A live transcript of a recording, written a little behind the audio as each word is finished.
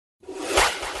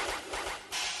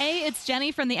Hey, it's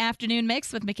Jenny from the Afternoon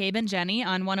Mix with McCabe and Jenny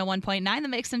on 101.9 The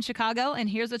Mix in Chicago, and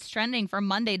here's what's trending for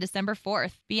Monday, December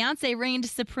 4th. Beyoncé reigned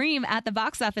supreme at the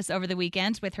box office over the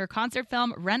weekend with her concert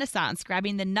film Renaissance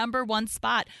grabbing the #1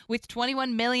 spot with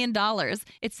 $21 million.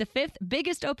 It's the 5th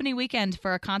biggest opening weekend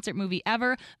for a concert movie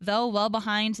ever, though well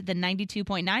behind the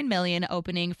 $92.9 million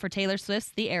opening for Taylor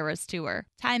Swift's The Eras Tour.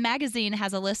 Time magazine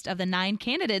has a list of the 9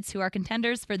 candidates who are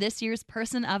contenders for this year's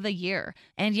Person of the Year.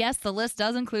 And yes, the list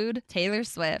does include Taylor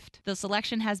Swift. The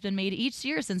selection has been made each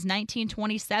year since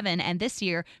 1927, and this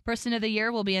year, Person of the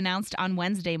Year will be announced on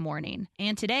Wednesday morning.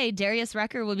 And today, Darius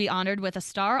Rucker will be honored with a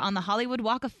star on the Hollywood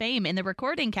Walk of Fame in the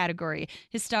recording category.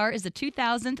 His star is the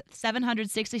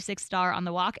 2,766th star on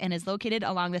the walk and is located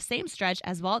along the same stretch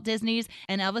as Walt Disney's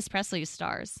and Elvis Presley's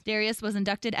stars. Darius was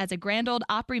inducted as a Grand Ole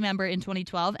Opry member in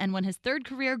 2012 and won his 3rd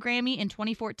career Grammy in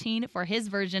 2014 for his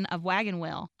version of Wagon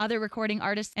Wheel. Other recording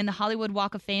artists in the Hollywood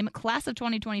Walk of Fame class of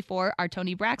 2024 are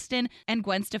Tony Braxton and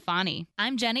Gwen Stefani.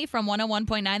 I'm Jenny from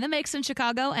 101.9 The Mix in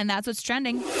Chicago, and that's what's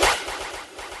trending.